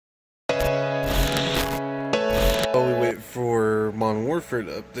Modern Warfare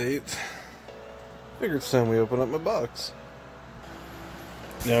update. Figured it's time we open up my box.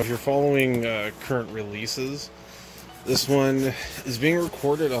 Now, if you're following current releases, this one is being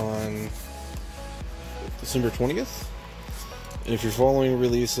recorded on December 20th. And if you're following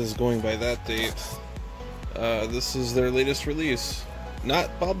releases going by that date, this is their latest release.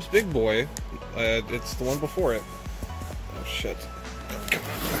 Not Bob's Big Boy, it's the one before it. Oh shit. Come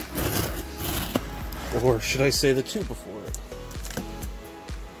on. Or should I say the two before it?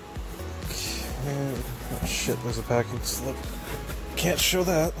 Oh shit, there's a packing slip. Can't show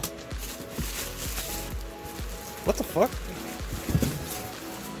that. What the fuck?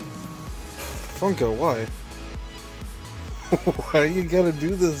 Funko, why? Why you gotta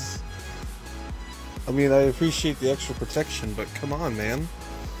do this? I mean, I appreciate the extra protection, but come on, man.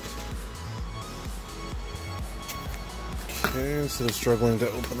 Okay, instead of struggling to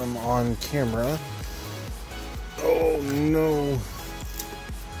open them on camera. Oh no.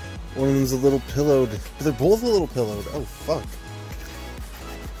 One of them's a little pillowed. They're both a little pillowed. Oh fuck.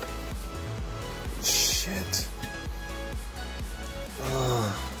 Shit.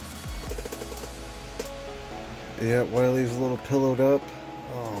 Yeah, Wiley's a little pillowed up.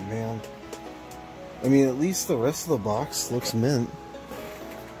 Oh man. I mean, at least the rest of the box looks mint.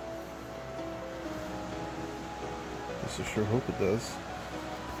 I sure hope it does.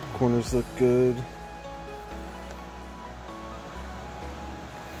 Corners look good.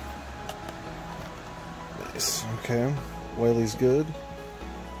 Nice. Okay. Wiley's good.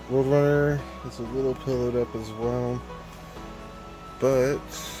 Roadrunner is a little pillowed up as well. But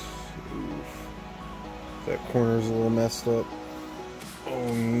that corner's a little messed up.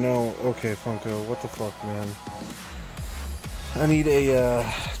 Oh no. Okay, Funko, what the fuck, man? I need a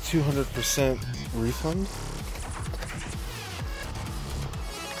 200% refund.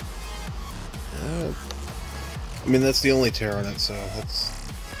 I mean, that's the only tear on it, so that's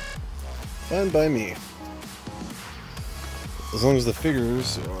fine by me. As long as the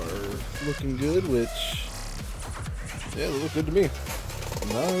figures are looking good, which, yeah, they look good to me.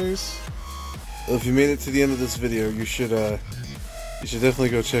 Nice. Well, if you made it to the end of this video, you should definitely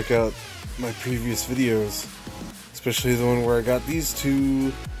go check out my previous videos, especially the one where I got these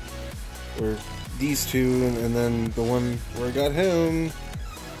two, or these two, and then the one where I got him.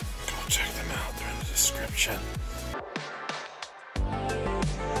 Go check them out, they're in the description.